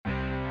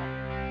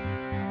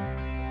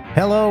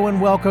Hello and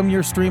welcome.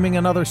 You're streaming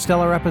another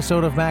stellar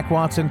episode of Mac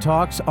Watson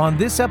Talks. On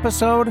this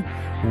episode,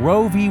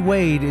 Roe v.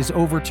 Wade is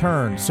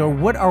overturned. So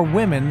what are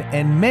women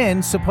and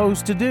men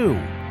supposed to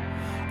do?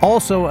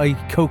 Also, a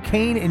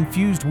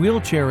cocaine-infused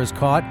wheelchair is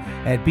caught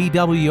at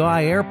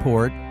BWI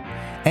Airport.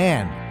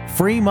 And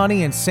free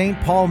money in St.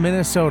 Paul,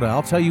 Minnesota.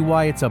 I'll tell you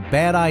why it's a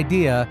bad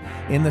idea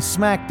in the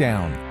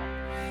Smackdown.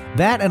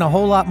 That and a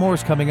whole lot more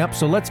is coming up,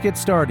 so let's get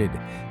started.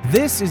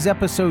 This is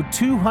episode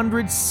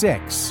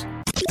 206.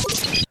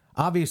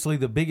 Obviously,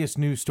 the biggest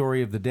news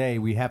story of the day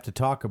we have to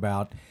talk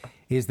about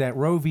is that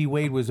Roe v.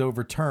 Wade was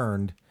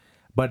overturned,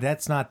 but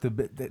that's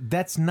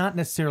not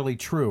necessarily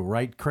true,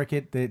 right,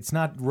 Cricket? It's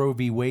not Roe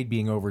v. Wade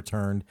being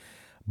overturned,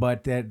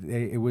 but that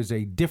it was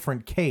a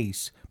different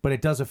case, but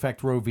it does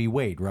affect Roe v.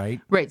 Wade, right?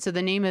 Right. So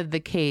the name of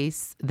the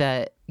case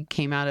that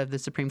came out of the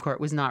Supreme Court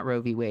was not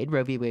Roe v. Wade.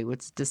 Roe v. Wade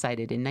was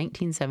decided in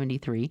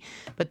 1973,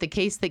 but the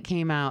case that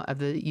came out of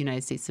the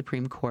United States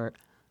Supreme Court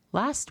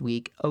last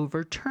week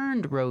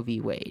overturned Roe v.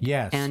 Wade.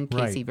 Yes, and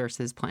Casey right.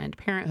 versus Planned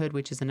Parenthood,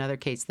 which is another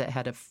case that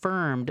had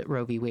affirmed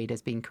Roe v. Wade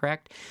as being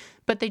correct,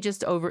 but they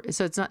just so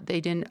it's not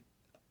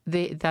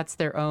that's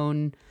their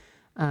own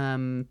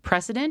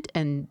precedent,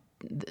 and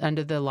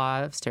under the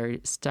law of stare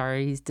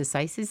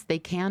decisis, they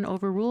can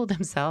overrule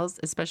themselves,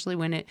 especially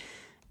when it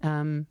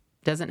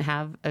doesn't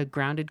have a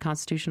grounded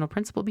constitutional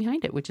principle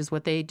behind it, which is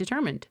what they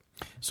determined.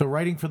 So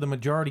writing for the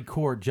majority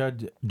court,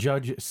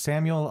 Judge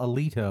Samuel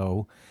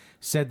Alito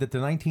said that the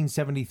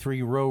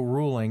 1973 Roe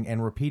ruling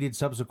and repeated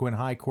subsequent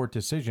high court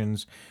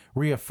decisions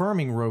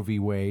reaffirming Roe v.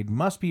 Wade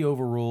must be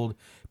overruled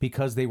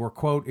because they were,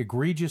 quote,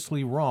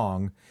 egregiously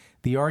wrong,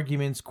 the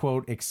arguments,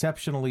 quote,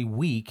 exceptionally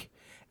weak,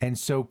 and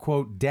so,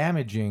 quote,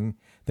 damaging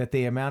that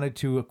they amounted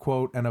to, a,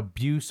 quote, an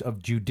abuse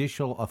of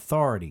judicial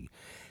authority.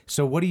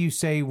 So what do you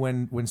say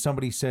when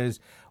somebody says,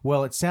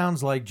 well, it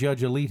sounds like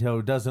Judge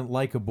Alito doesn't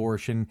like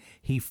abortion,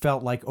 he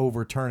felt like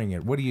overturning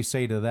it? What do you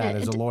say to that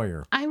as a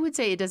lawyer? I would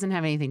say it doesn't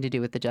have anything to do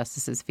with the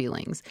justices'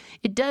 feelings.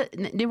 It does.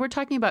 We're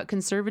talking about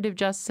conservative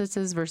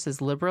justices versus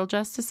liberal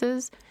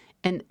justices,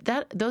 and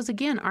those,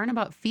 again, aren't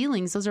about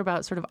feelings. Those are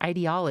about sort of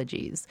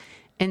ideologies.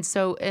 And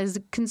so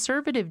as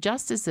conservative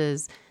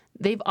justices,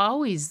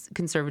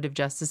 conservative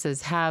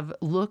justices have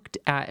looked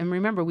at, and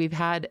remember, we've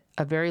had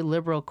a very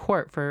liberal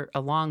court for a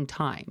long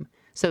time.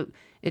 So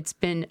it's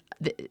been,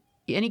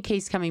 any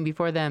case coming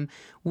before them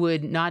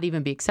would not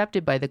even be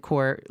accepted by the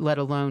court, let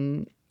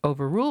alone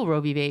overrule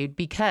Roe v. Wade,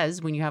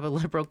 because when you have a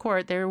liberal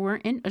court, they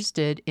weren't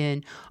interested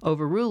in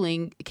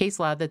overruling case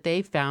law that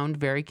they found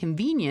very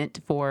convenient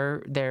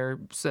for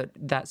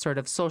that sort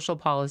of social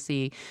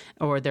policy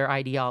or their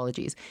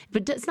ideologies.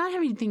 But it's not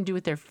having anything to do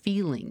with their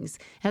feelings.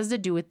 It has to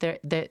do with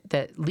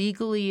that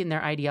legally in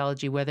their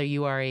ideology, whether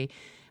you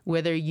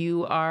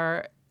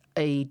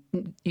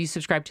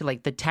subscribe to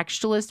like the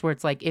textualist, where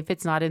it's like, if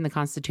it's not in the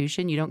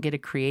Constitution, you don't get to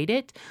create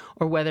it,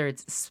 or whether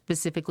it's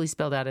specifically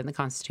spelled out in the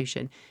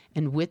Constitution.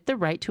 And with the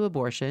right to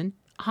abortion,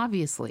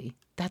 obviously,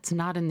 that is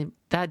not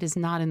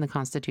in the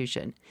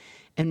Constitution.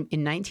 And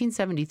in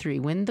 1973,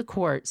 when the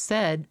court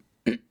said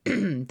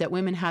that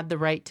women had the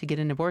right to get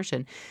an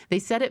abortion, they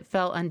said it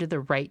fell under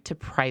the right to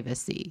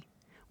privacy,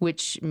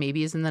 which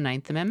maybe is in the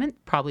Ninth Amendment,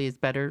 probably is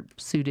better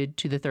suited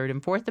to the Third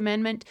and Fourth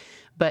Amendment.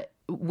 But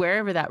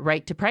wherever that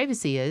right to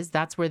privacy is,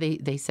 that's where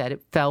they said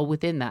it fell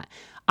within that.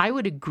 I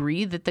would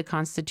agree that the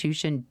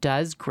Constitution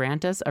does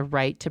grant us a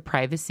right to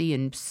privacy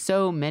in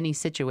so many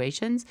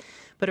situations,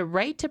 but a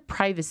right to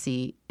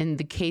privacy in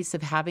the case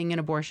of having an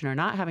abortion or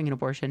not having an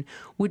abortion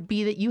would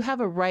be that you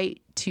have a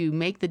right to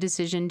make the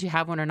decision to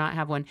have one or not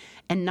have one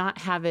and not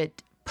have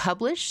it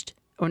published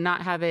or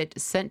not have it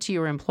sent to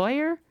your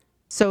employer.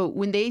 So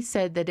when they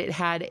said that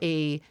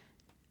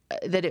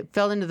that it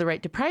fell into the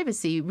right to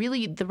privacy,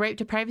 really the right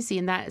to privacy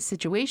in that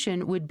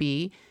situation would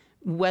be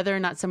whether or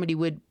not somebody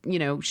would,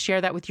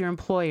 share that with your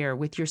employer,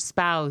 with your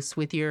spouse,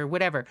 with your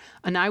whatever.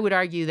 And I would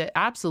argue that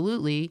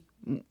absolutely,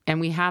 and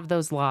we have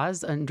those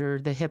laws under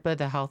the HIPAA,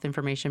 the Health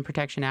Information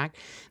Protection Act,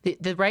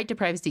 the right to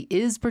privacy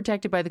is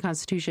protected by the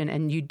Constitution,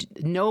 and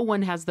no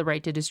one has the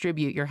right to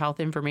distribute your health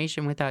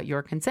information without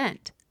your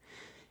consent.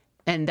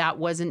 And that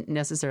wasn't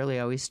necessarily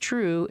always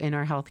true in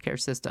our healthcare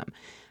system.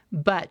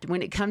 But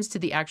when it comes to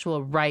the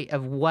actual right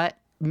of what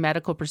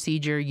medical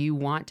procedure you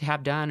want to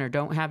have done or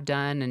don't have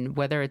done, and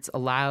whether it's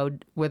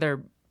allowed,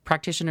 whether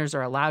practitioners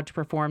are allowed to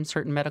perform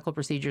certain medical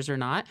procedures or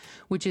not,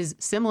 which is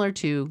similar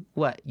to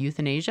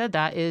euthanasia.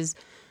 That is,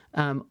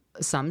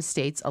 some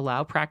states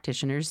allow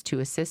practitioners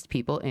to assist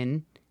people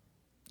in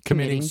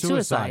committing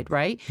suicide,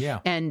 right?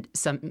 Yeah. And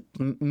the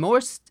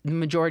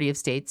majority of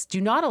states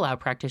do not allow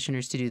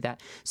practitioners to do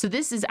that. So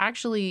this is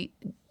actually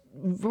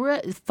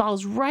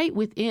falls right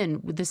within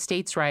the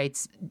states'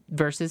 rights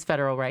versus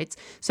federal rights.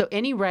 So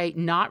any right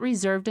not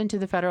reserved unto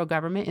the federal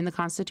government in the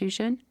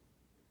Constitution,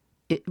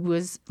 it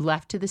was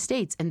left to the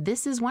states. And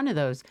this is one of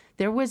those.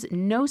 There was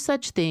no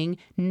such thing,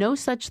 no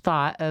such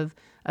thought of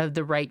of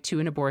the right to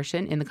an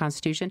abortion in the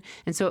Constitution.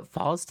 And so it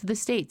falls to the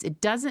states.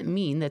 It doesn't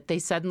mean that they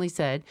suddenly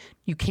said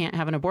you can't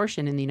have an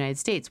abortion in the United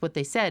States. What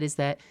they said is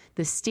that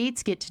the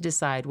states get to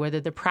decide whether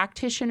the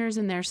practitioners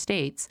in their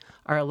states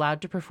are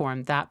allowed to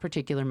perform that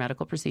particular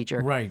medical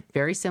procedure. Right.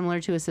 Very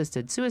similar to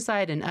assisted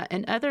suicide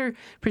and other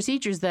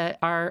procedures that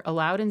are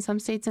allowed in some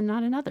states and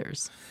not in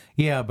others.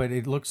 Yeah, but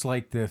it looks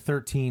like there's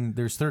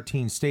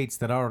 13 states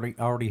that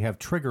already have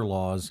trigger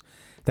laws.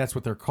 That's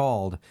what they're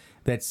called.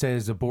 That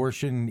says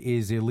abortion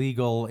is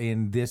illegal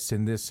in this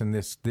and this and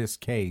this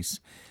case.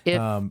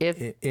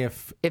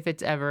 If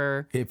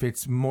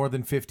it's more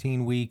than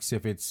 15 weeks,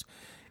 if it's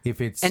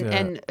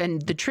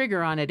and the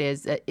trigger on it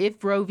is that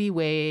if Roe v.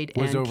 Wade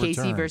and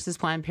Casey versus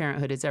Planned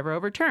Parenthood is ever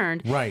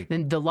overturned, right,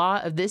 then the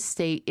law of this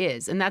state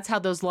is, and that's how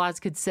those laws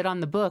could sit on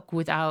the book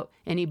without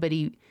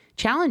anybody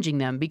challenging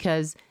them,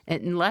 because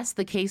unless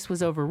the case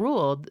was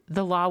overruled,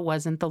 the law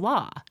wasn't the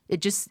law.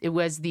 It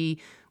was the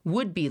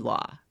would-be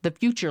law, the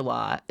future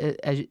law,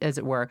 as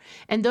it were.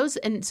 And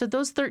so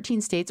those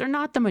 13 states are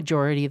not the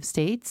majority of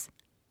states.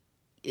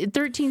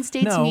 13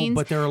 states means...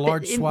 but there are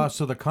large swaths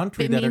of the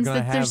country that are going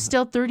to have... there's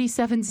still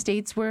 37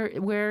 states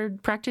where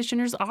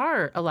practitioners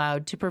are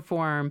allowed to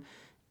perform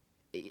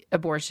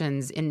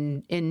abortions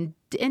in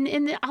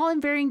all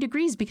in varying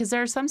degrees, because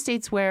there are some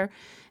states where,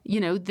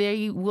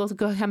 they will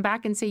come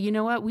back and say, you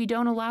know what, we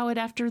don't allow it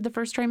after the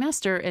first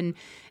trimester,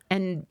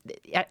 and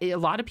a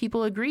lot of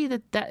people agree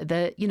that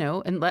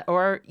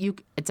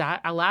it's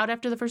allowed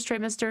after the first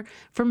trimester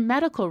for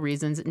medical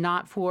reasons,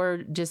 not for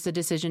just a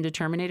decision to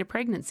terminate a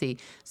pregnancy.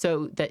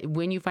 So that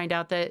when you find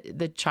out that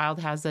the child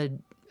has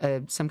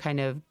some kind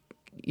of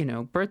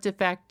birth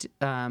defect,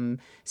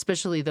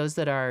 especially those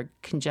that are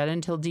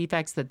congenital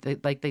defects,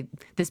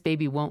 this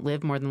baby won't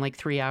live more than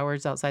 3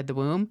 hours outside the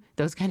womb,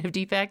 those kind of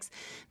defects,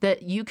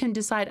 that you can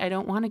decide, I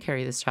don't want to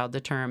carry this child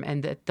to term,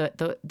 and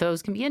that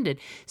those can be ended.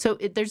 So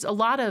there's a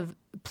lot of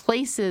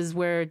places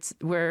where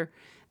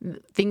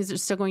things are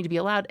still going to be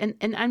allowed. And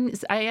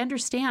I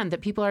understand that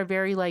people are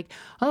very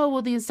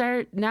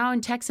now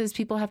in Texas,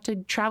 people have to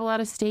travel out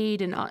of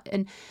state. And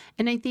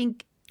I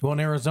think... Well, in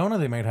Arizona,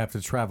 they might have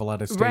to travel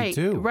out of state,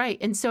 too. Right.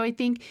 And so I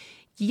think,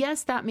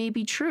 yes, that may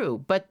be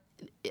true. But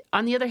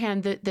on the other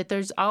hand, that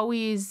there's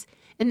always...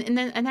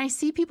 And I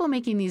see people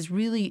making these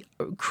really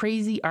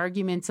crazy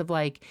arguments of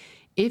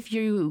if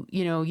you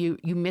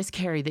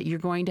miscarry, that you're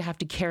going to have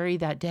to carry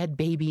that dead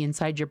baby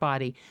inside your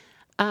body.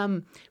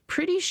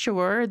 Pretty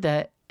sure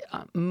that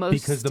most...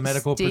 Because the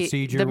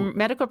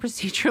medical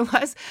procedure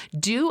laws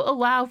do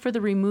allow for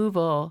the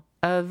removal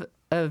of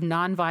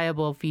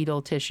non-viable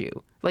fetal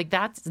tissue.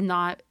 That's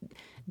not...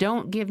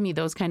 Don't give me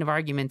those kind of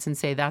arguments and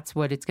say that's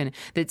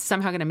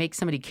somehow going to make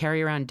somebody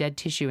carry around dead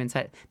tissue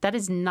inside. That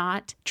is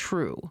not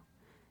true.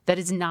 That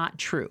is not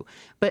true.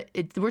 But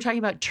we're talking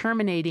about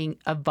terminating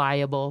a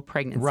viable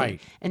pregnancy.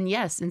 Right. And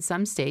yes, in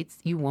some states,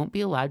 you won't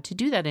be allowed to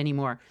do that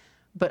anymore.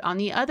 But on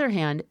the other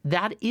hand,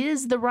 that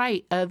is the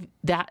right of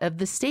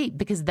the state,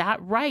 because that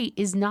right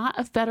is not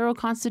a federal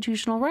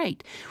constitutional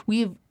right.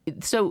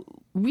 So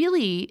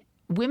really,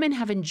 women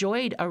have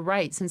enjoyed a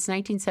right since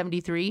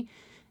 1973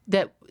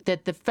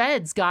 that the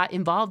feds got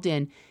involved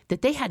in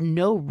that they had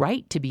no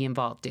right to be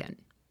involved in.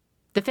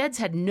 The feds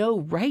had no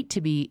right to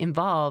be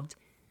involved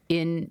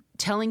in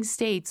telling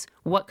states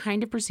what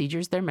kind of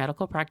procedures their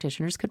medical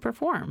practitioners could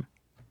perform.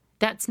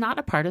 That's not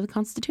a part of the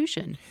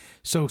Constitution.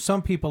 So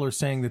some people are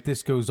saying that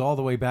this goes all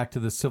the way back to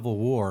the Civil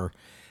War,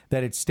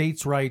 that it's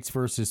states' rights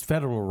versus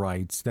federal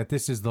rights, that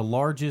this is the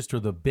largest or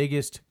the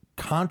biggest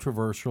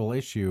controversial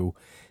issue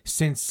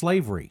since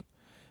slavery.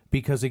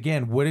 Because,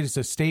 again, what is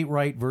a state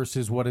right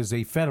versus what is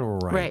a federal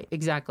right? Right,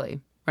 exactly.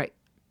 Right.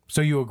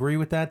 So you agree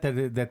with that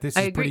this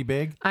is pretty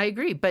big? I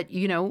agree. But,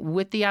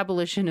 with the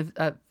abolition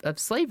of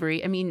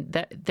slavery,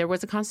 there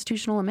was a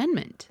constitutional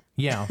amendment.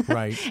 Yeah,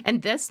 right.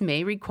 And this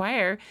may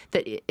require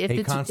that if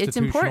it's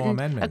important,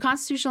 a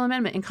constitutional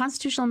amendment. And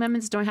constitutional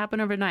amendments don't happen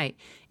overnight.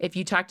 If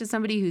you talk to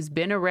somebody who's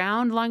been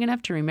around long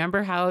enough to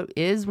remember how it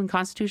is when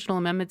constitutional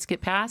amendments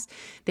get passed,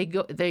 they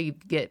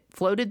get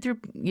floated through,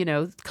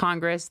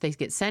 Congress. They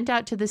get sent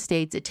out to the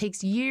states. It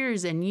takes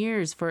years and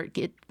years for it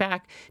to get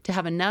back to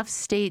have enough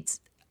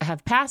states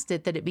have passed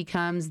it that it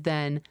becomes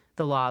then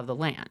the law of the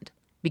land.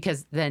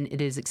 Because then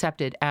it is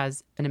accepted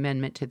as an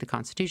amendment to the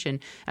Constitution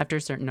after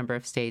a certain number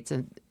of states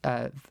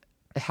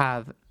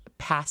have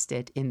passed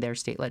it in their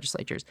state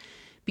legislatures.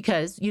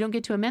 Because you don't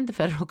get to amend the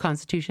federal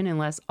Constitution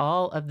unless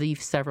all of the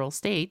several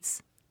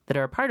states that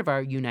are a part of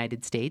our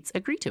United States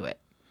agree to it.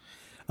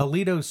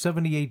 Alito's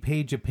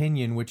 78-page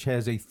opinion, which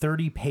has a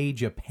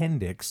 30-page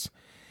appendix,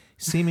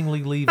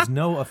 seemingly leaves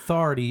no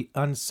authority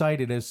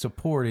uncited as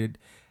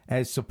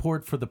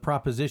support for the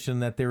proposition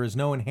that there is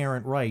no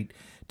inherent right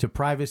to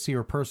privacy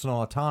or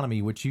personal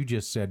autonomy, which you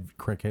just said,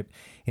 Cricket,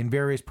 in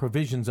various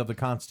provisions of the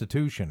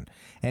Constitution.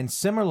 And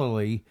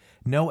similarly,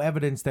 no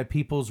evidence that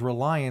people's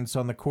reliance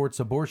on the court's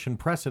abortion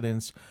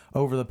precedents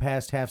over the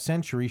past half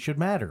century should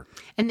matter.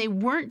 And they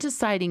weren't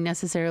deciding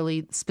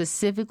necessarily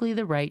specifically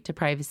the right to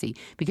privacy,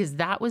 because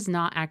that was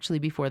not actually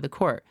before the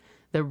court.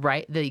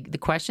 The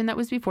question that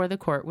was before the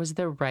court was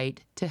the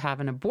right to have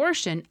an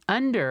abortion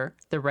under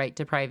the right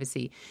to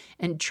privacy,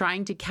 and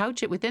trying to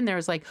couch it within there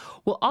is like,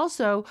 well,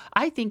 also,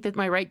 I think that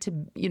my right to,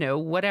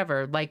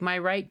 whatever, like my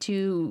right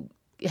to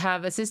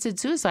have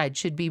assisted suicide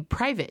should be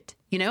private,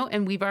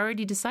 and we've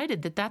already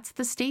decided that that's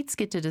the states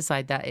get to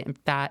decide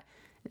that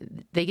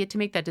they get to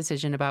make that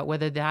decision about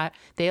whether that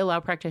they allow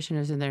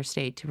practitioners in their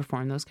state to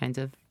perform those kinds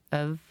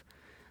of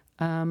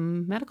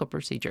medical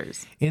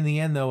procedures. In the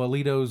end, though,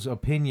 Alito's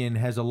opinion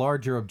has a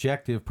larger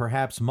objective,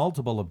 perhaps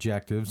multiple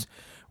objectives.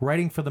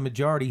 Writing for the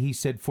majority, he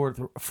said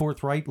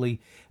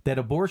forthrightly that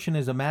abortion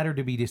is a matter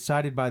to be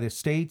decided by the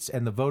states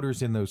and the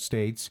voters in those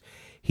states.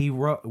 He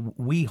wrote,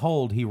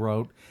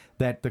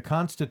 that the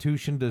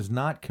Constitution does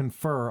not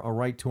confer a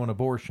right to an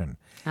abortion.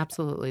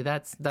 Absolutely,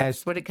 that's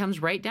what it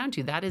comes right down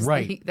to. That is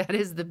right. that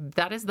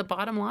is the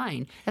bottom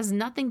line. It has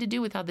nothing to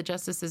do with how the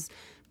justices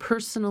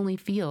personally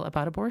feel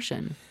about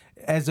abortion.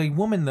 As a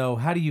woman, though,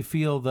 how do you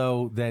feel,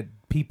 though, that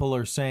people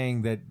are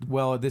saying that,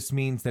 well, this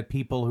means that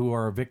people who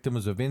are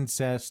victims of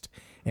incest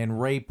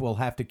and rape will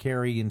have to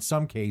carry, in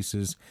some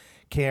cases,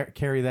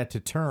 carry that to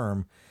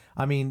term?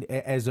 I mean,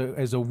 as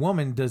a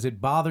woman, does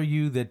it bother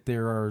you that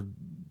there are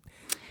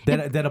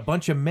that a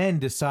bunch of men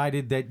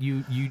decided that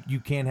you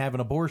can't have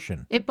an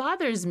abortion? It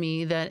bothers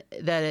me that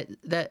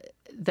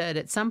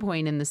at some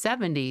point in the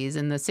 70s,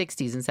 in the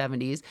 60s and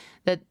 70s,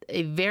 that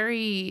a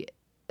very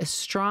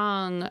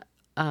strong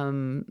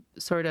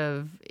sort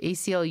of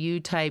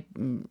ACLU type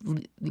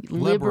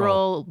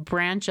liberal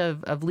branch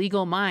of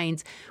legal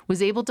minds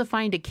was able to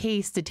find a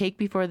case to take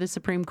before the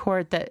Supreme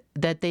Court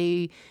that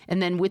they,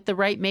 and then with the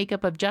right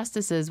makeup of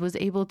justices, was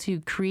able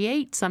to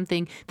create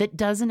something that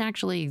doesn't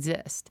actually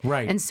exist.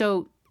 Right. And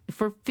so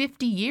for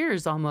 50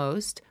 years,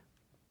 almost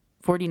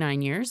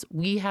 49 years,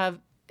 we have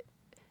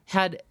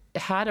had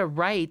a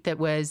right that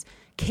was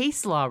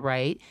case law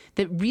right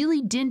that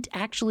really didn't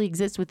actually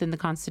exist within the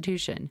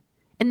Constitution.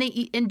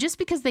 And just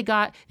because they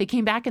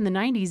came back in the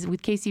 90s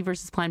with Casey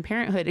versus Planned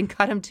Parenthood and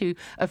got them to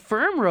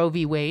affirm Roe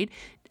v. Wade,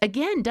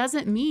 again,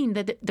 doesn't mean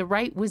that the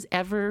right was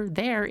ever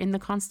there in the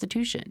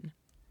Constitution.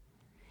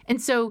 And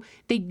so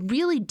they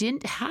really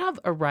didn't have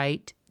a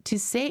right to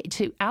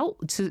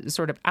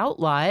sort of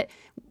outlaw it,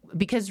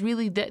 because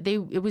really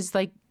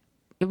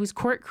it was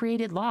court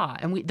created law,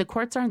 and the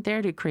courts aren't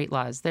there to create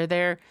laws. They're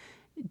there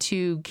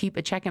to keep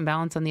a check and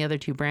balance on the other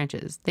two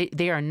branches.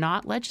 They are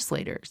not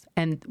legislators.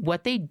 And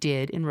what they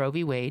did in Roe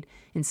v. Wade,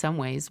 in some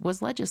ways,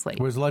 was legislate.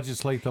 Was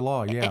legislate the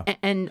law, yeah.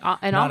 And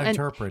not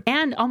interpret.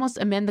 And almost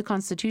amend the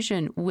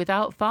Constitution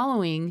without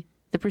following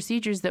the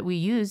procedures that we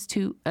use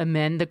to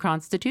amend the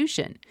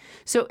Constitution.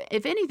 So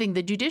if anything,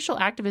 the judicial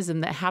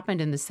activism that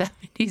happened in the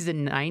 70s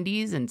and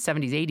 90s and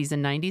 70s, 80s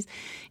and 90s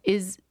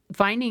is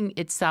finding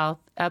itself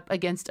up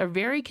against a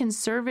very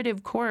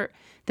conservative court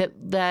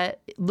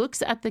that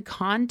looks at the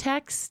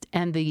context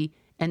and the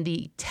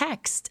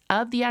text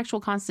of the actual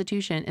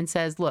Constitution and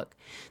says, look,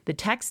 the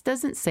text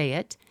doesn't say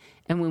it.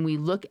 And when we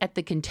look at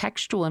the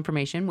contextual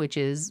information, which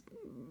is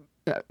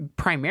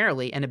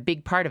primarily, and a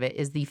big part of it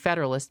is the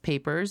Federalist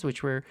Papers,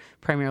 which were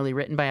primarily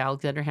written by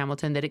Alexander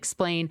Hamilton, that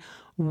explain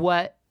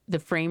what the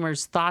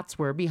framers' thoughts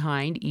were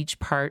behind each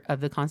part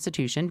of the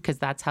Constitution, because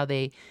that's how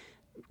they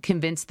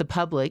convinced the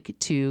public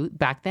to,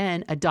 back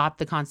then, adopt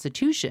the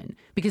Constitution.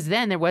 Because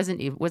then it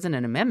wasn't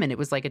an amendment. It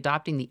was like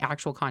adopting the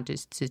actual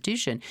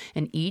Constitution.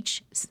 And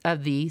each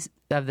of the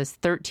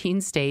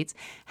 13 states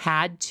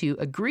had to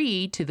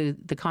agree to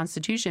the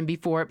Constitution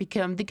before it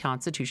became the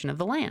Constitution of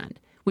the land,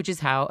 which is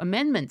how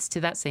amendments to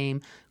that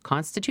same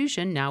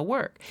Constitution now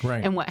work.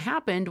 Right. And what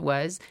happened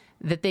was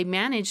that they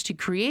managed to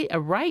create a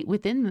right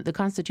within the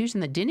Constitution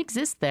that didn't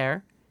exist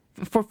there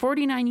for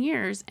 49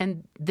 years.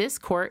 And this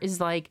court is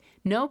like,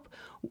 nope,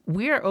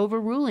 we are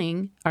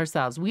overruling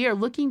ourselves. We are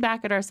looking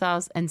back at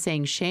ourselves and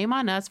saying, shame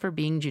on us for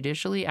being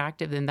judicially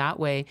active in that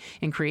way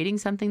and creating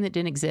something that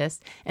didn't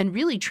exist and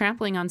really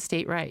trampling on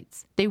state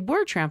rights. They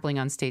were trampling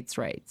on states'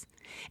 rights.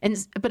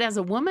 But as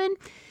a woman,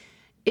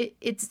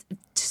 it's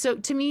so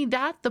to me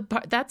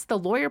that's the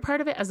lawyer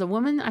part of it. As a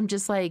woman, I'm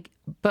just like,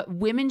 but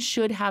women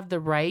should have the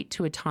right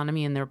to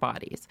autonomy in their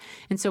bodies.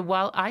 And so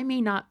while I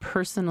may not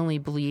personally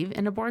believe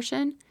in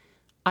abortion,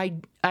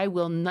 I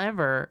will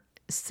never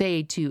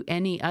say to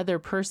any other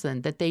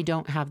person that they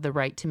don't have the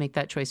right to make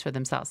that choice for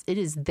themselves. It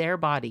is their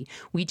body.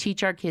 We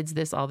teach our kids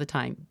this all the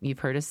time. You've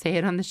heard us say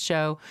it on the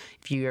show.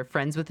 If you're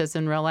friends with us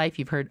in real life,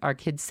 you've heard our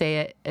kids say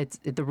it. It's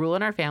the rule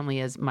in our family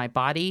is my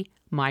body,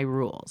 my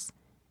rules.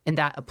 And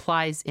that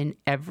applies in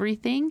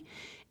everything.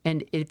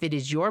 And if it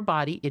is your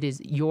body, it is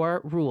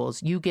your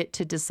rules. You get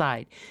to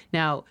decide.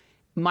 Now,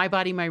 my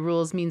body, my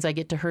rules means I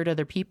get to hurt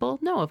other people?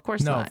 No, of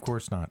course not. No, of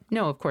course not.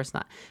 No, of course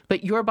not.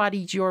 But your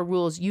body, your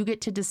rules, you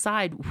get to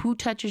decide who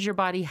touches your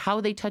body,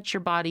 how they touch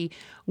your body,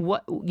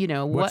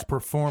 what's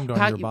performed on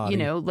your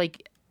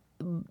body.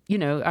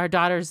 Our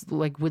daughters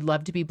would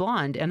love to be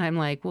blonde. And I'm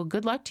like, well,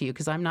 good luck to you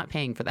because I'm not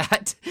paying for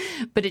that.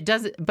 But it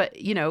doesn't,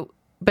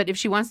 but if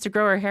she wants to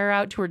grow her hair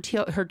out to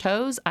her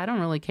toes, I don't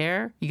really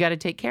care. You got to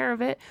take care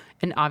of it.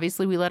 And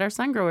obviously we let our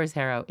son grow his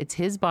hair out. It's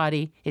his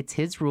body. It's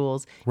his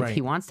rules. Right. If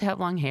he wants to have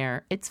long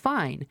hair, it's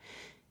fine.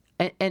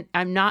 And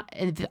I'm not,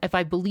 and if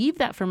I believe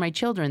that for my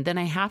children, then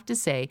I have to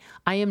say,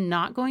 I am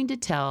not going to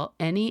tell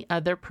any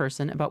other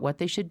person about what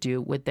they should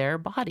do with their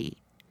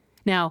body.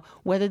 Now,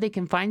 whether they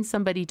can find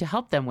somebody to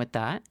help them with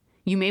that,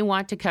 you may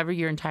want to cover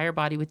your entire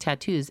body with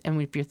tattoos.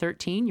 And if you're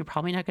 13, you're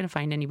probably not going to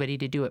find anybody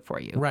to do it for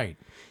you. Right.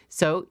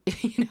 So,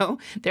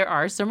 there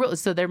are some rules.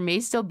 So there may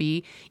still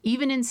be,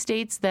 even in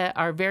states that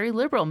are very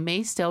liberal,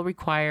 may still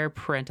require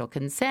parental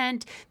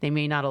consent. They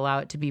may not allow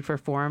it to be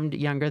performed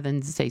younger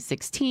than, say,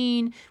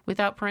 16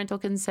 without parental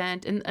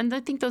consent. And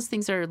I think those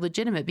things are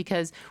legitimate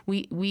because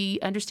we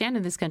understand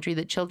in this country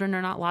that children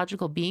are not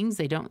logical beings.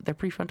 Their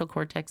prefrontal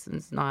cortex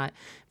is not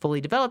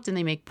fully developed and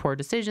they make poor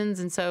decisions.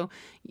 And so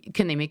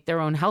can they make their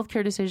own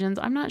healthcare decisions?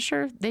 I'm not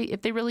sure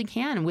if they really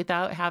can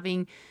without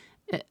having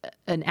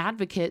an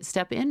advocate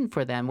step in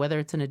for them, whether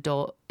it's an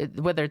adult,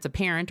 whether it's a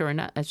parent or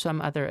some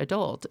other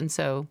adult. And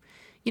so,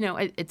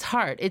 it's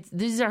hard.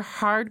 These are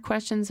hard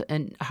questions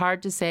and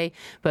hard to say.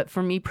 But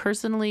for me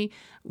personally,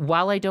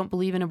 while I don't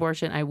believe in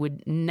abortion, I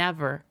would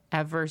never,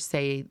 ever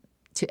say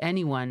to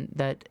anyone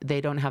that they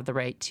don't have the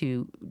right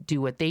to do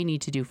what they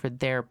need to do for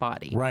their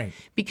body. Right.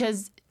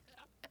 Because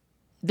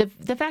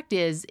the fact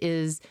is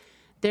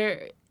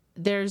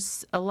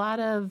there's a lot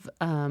of,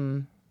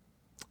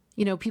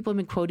 people have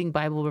been quoting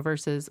Bible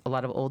verses, a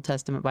lot of Old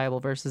Testament Bible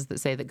verses that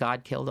say that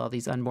God killed all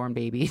these unborn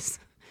babies.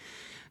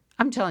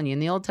 I'm telling you, in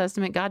the Old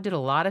Testament, God did a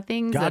lot of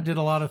things. God did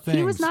a lot of things.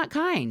 He was not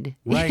kind.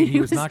 Right, he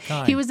was not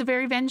kind. He was a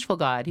very vengeful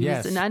God. He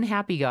Yes. was an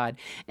unhappy God.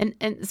 And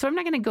so I'm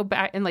not going to go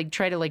back and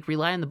try to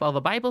rely on the Bible.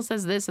 The Bible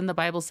says this and the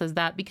Bible says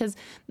that because,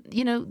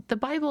 the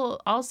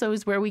Bible also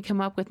is where we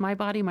come up with my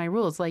body, my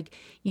rules.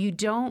 You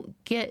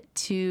don't get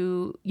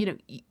to,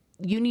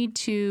 you need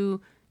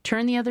to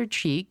turn the other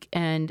cheek,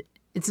 and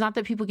it's not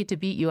that people get to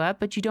beat you up,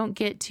 but you don't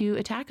get to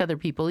attack other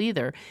people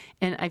either.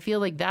 And I feel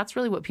like that's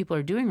really what people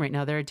are doing right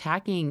now. They're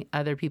attacking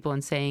other people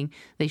and saying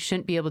they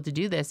shouldn't be able to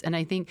do this. And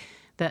I think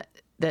that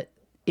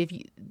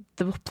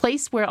the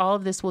place where all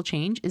of this will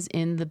change is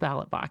in the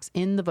ballot box,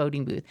 in the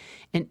voting booth.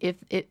 And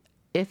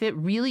if it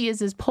really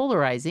is as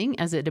polarizing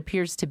as it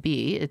appears to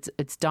be,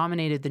 it's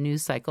dominated the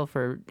news cycle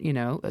for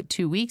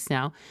 2 weeks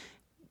now,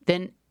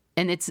 then.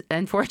 And it's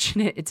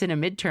unfortunate it's in a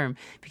midterm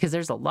because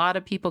there's a lot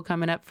of people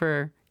coming up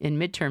in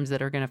midterms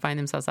that are going to find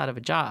themselves out of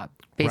a job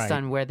based Right.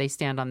 on where they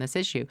stand on this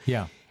issue.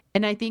 Yeah.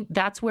 And I think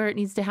that's where it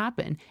needs to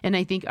happen. And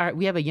I think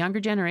we have a younger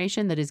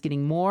generation that is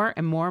getting more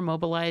and more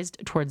mobilized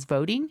towards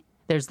voting.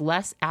 There's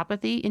less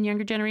apathy in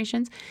younger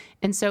generations.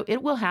 And so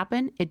it will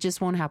happen. It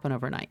just won't happen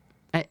overnight.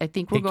 I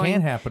think we're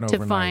going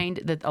to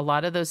find that a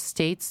lot of those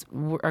states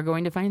are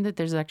going to find that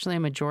there's actually a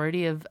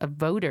majority of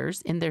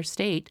voters in their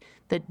state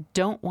that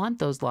don't want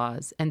those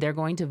laws, and they're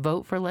going to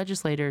vote for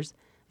legislators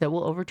that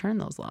will overturn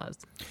those laws.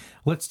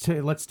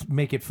 Let's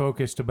make it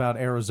focused about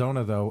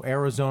Arizona, though.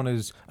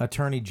 Arizona's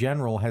Attorney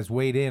General has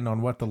weighed in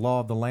on what the law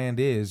of the land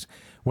is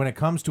when it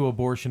comes to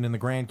abortion in the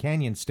Grand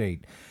Canyon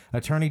state.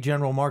 Attorney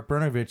General Mark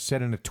Brnovich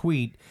said in a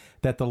tweet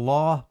that the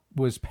law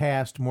was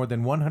passed more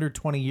than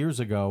 120 years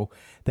ago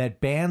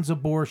that bans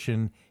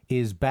abortion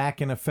is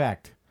back in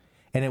effect,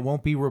 and it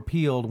won't be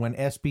repealed when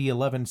SB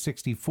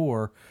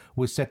 1164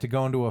 was set to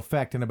go into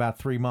effect in about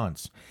 3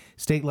 months.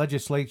 State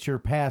legislature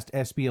passed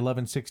SB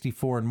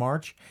 1164 in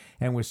March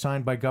and was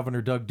signed by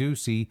Governor Doug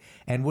Ducey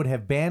and would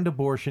have banned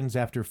abortions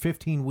after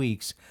 15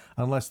 weeks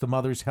unless the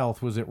mother's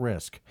health was at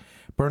risk.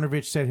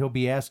 Brnovich said he'll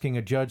be asking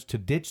a judge to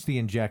ditch the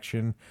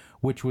injunction,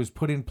 which was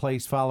put in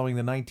place following the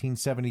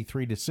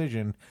 1973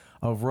 decision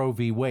of Roe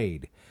v.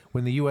 Wade.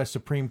 When the U.S.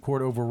 Supreme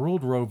Court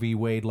overruled Roe v.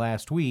 Wade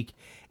last week,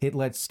 it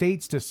let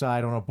states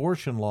decide on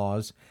abortion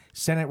laws.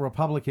 Senate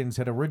Republicans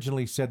had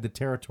originally said the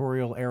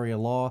territorial area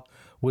law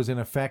was in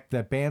effect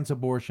that bans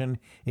abortion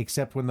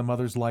except when the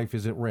mother's life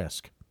is at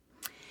risk.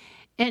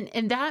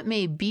 And that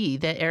may be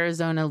that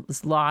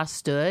Arizona's law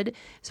stood.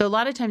 So a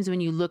lot of times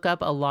when you look up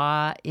a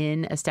law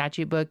in a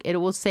statute book, it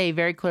will say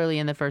very clearly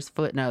in the first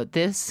footnote,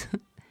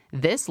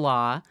 this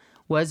law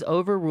was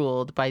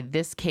overruled by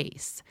this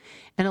case.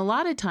 And a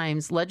lot of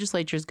times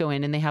legislatures go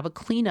in and they have a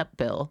cleanup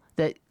bill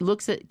that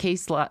looks at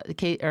case law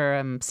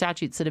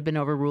statutes that have been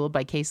overruled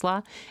by case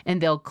law, and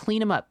they'll clean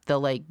them up.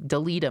 They'll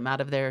delete them out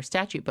of their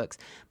statute books.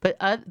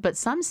 But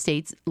some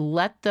states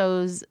let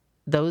those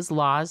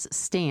laws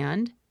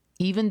stand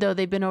even though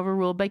they've been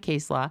overruled by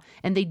case law,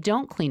 and they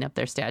don't clean up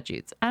their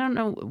statutes. I don't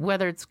know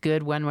whether it's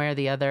good one way or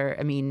the other.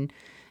 I mean,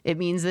 It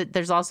means that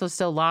there's also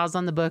still laws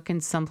on the book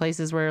in some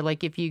places where,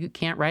 like, if you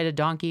can't ride a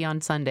donkey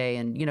on Sunday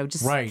and,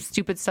 just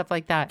stupid stuff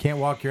like that. Can't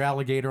walk your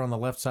alligator on the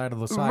left side of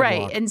the sidewalk.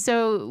 Right. And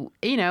so,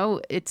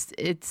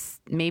 it's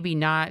maybe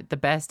not the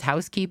best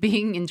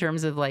housekeeping in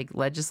terms of like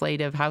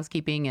legislative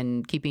housekeeping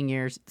and keeping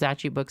your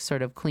statute books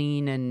sort of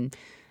clean and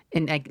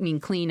I mean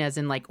clean as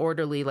in like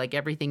orderly, like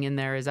everything in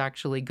there is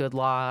actually good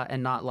law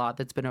and not law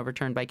that's been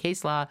overturned by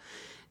case law.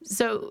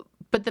 So,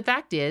 but the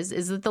fact is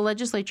that the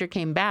legislature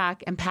came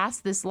back and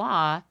passed this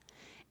law.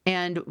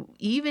 And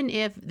even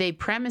if they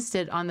premised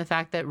it on the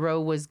fact that Roe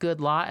was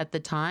good law at the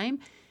time,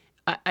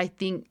 I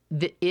think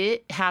that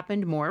it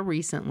happened more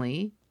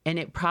recently and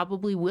it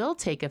probably will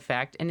take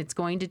effect. And it's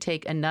going to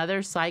take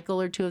another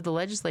cycle or two of the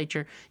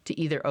legislature to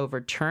either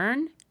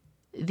overturn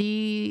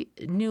the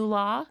new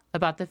law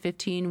about the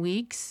 15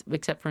 weeks,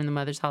 except for when the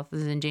mother's health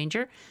is in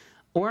danger,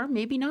 or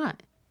maybe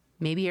not.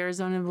 Maybe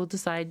Arizona will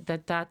decide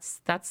that that's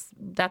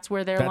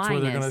where their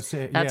line is.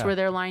 That's where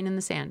their line in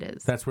the sand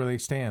is. That's where they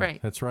stand. Right.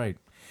 That's right.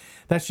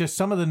 That's just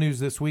some of the news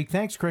this week.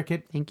 Thanks,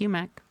 Cricket. Thank you,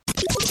 Mac.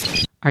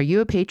 Are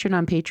you a patron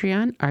on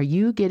Patreon? Are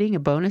you getting a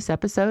bonus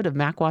episode of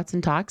Mac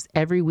Watson Talks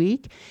every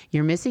week?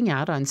 You're missing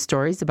out on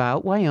stories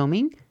about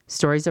Wyoming,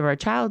 stories of our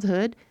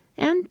childhood,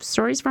 and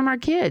stories from our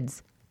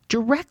kids,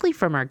 directly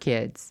from our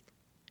kids.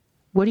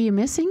 What are you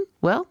missing?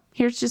 Well,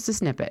 here's just a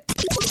snippet.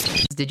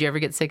 Did you ever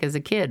get sick as a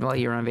kid while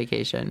you were on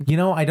vacation?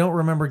 I don't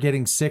remember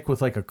getting sick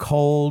with like a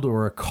cold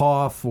or a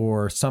cough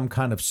or some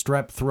kind of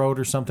strep throat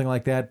or something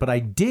like that, but I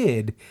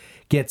did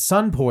get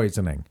sun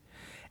poisoning.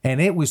 And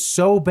it was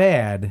so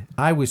bad,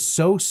 I was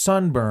so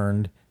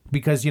sunburned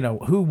because,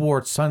 who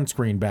wore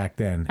sunscreen back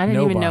then? I didn't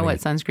Nobody. even know what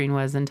sunscreen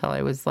was until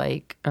I was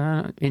like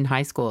in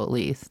high school at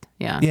least.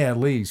 Yeah. Yeah, at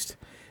least.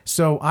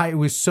 So it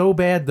was so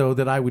bad, though,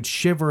 that I would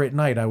shiver at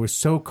night. I was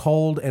so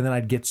cold, and then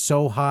I'd get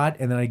so hot,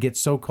 and then I'd get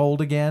so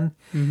cold again.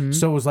 Mm-hmm.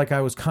 So it was like I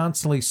was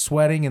constantly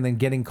sweating and then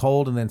getting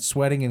cold and then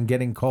sweating and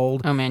getting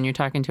cold. Oh, man, you're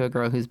talking to a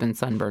girl who's been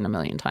sunburned a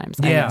million times.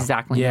 I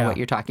exactly know what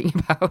you're talking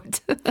about.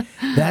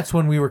 That's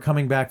when we were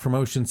coming back from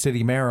Ocean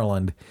City,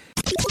 Maryland.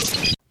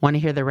 Want to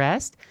hear the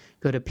rest?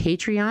 Go to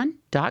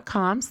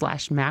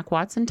patreon.com/Mac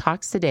Watson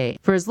Talks today.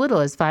 For as little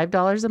as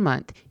 $5 a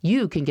month,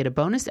 you can get a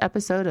bonus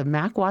episode of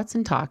Mac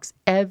Watson Talks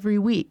every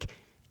week.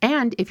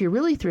 And if you're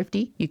really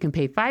thrifty, you can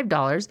pay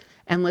 $5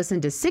 and listen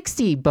to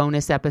 60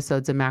 bonus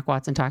episodes of Mac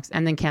Watson Talks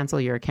and then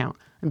cancel your account.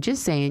 I'm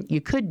just saying you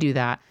could do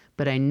that,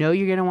 but I know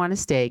you're going to want to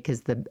stay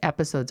because the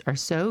episodes are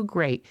so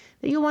great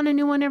that you'll want a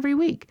new one every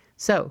week.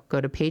 So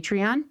go to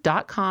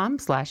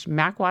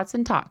patreon.com/Mac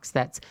Watson Talks.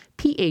 That's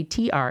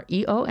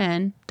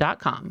patreon.com.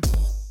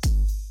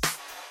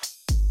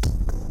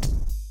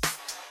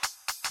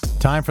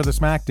 Time for the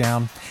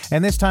Smackdown,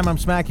 and this time I'm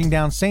smacking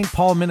down St.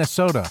 Paul,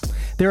 Minnesota.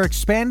 They're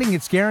expanding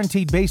its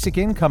guaranteed basic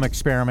income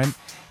experiment,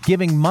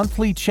 giving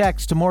monthly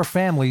checks to more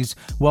families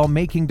while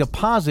making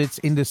deposits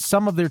into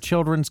some of their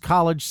children's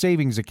college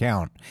savings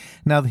account.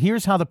 Now,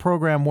 here's how the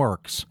program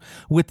works.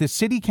 With the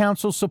City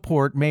Council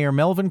support, Mayor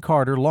Melvin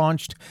Carter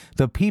launched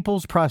the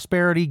People's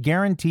Prosperity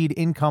Guaranteed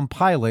Income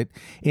Pilot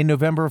in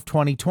November of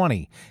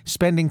 2020,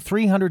 spending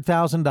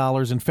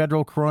 $300,000 in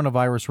federal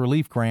coronavirus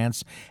relief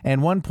grants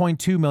and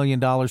 $1.2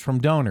 million from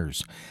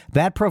donors.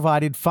 That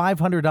provided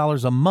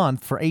 $500 a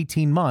month for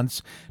 18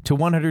 months to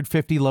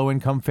 150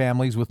 low-income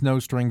families with no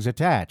strings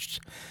attached.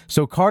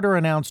 So Carter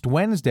announced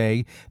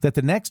Wednesday that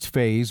the next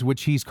phase,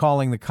 which he's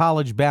calling the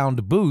College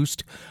Bound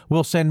Boost,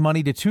 will send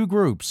money to two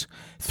groups.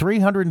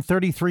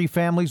 333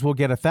 families will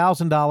get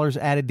 $1,000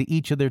 added to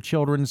each of their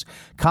children's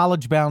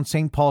College Bound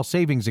St. Paul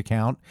savings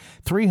account.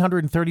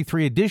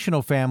 333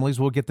 additional families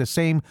will get the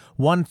same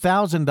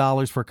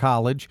 $1,000 for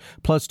college,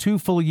 plus 2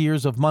 full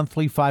years of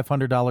monthly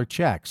 $500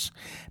 checks.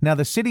 Now,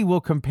 the city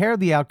will compare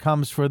the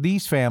outcomes for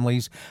these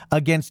families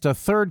against a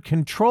third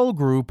control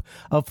group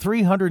of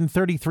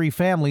 333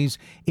 families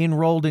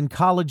enrolled in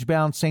College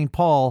Bound St.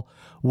 Paul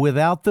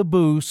without the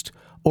boost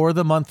or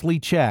the monthly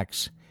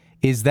checks.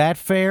 Is that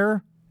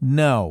fair?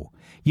 No.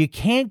 You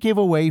can't give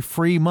away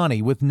free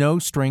money with no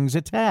strings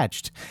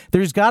attached.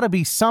 There's got to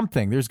be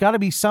something. There's got to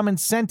be some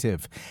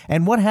incentive.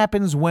 And what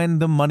happens when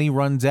the money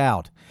runs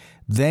out?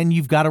 Then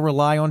you've got to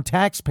rely on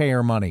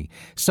taxpayer money.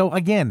 So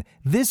again,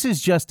 this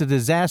is just a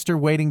disaster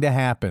waiting to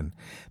happen.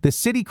 The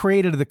city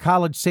created the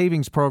college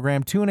savings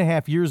program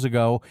 2.5 years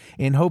ago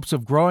in hopes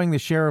of growing the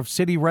share of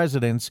city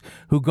residents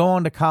who go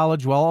on to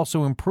college while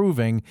also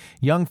improving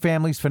young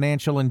families'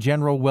 financial and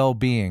general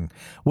well-being.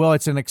 Well,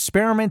 it's an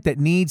experiment that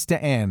needs to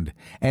end.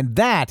 And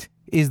that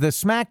is the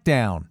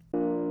Smackdown.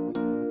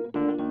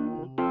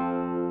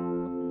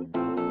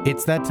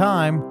 It's that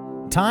time.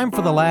 Time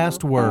for the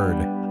last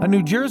word. A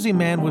New Jersey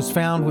man was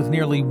found with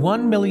nearly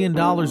 $1 million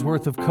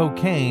worth of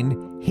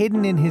cocaine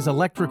hidden in his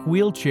electric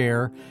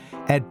wheelchair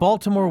at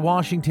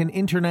Baltimore-Washington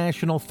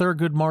International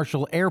Thurgood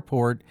Marshall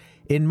Airport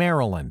in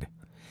Maryland.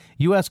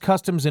 U.S.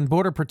 Customs and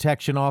Border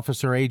Protection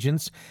officer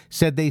agents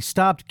said they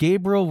stopped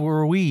Gabriel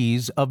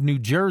Ruiz of New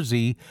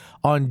Jersey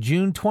on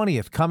June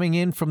 20th, coming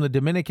in from the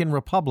Dominican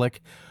Republic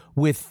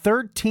with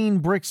 13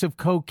 bricks of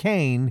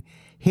cocaine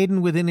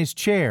hidden within his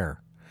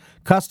chair.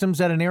 Customs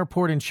at an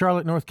airport in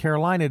Charlotte, North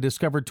Carolina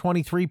discovered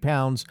 23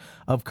 pounds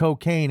of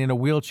cocaine in a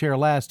wheelchair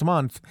last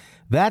month.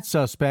 That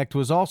suspect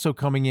was also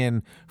coming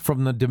in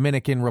from the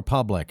Dominican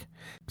Republic.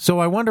 So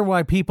I wonder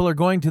why people are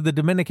going to the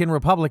Dominican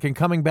Republic and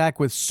coming back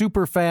with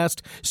super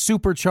fast,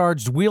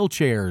 supercharged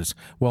wheelchairs.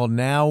 Well,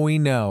 now we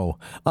know.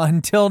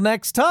 Until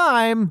next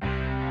time.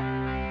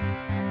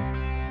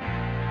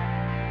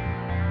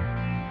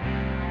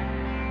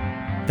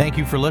 Thank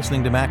you for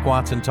listening to Mac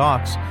Watson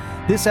Talks.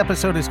 This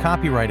episode is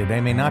copyrighted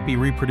and may not be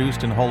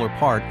reproduced in whole or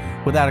part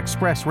without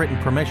express written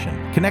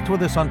permission. Connect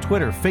with us on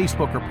Twitter,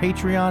 Facebook, or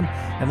Patreon,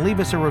 and leave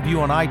us a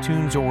review on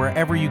iTunes or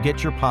wherever you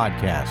get your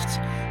podcasts.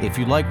 If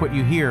you like what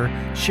you hear,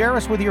 share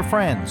us with your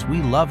friends.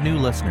 We love new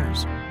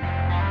listeners.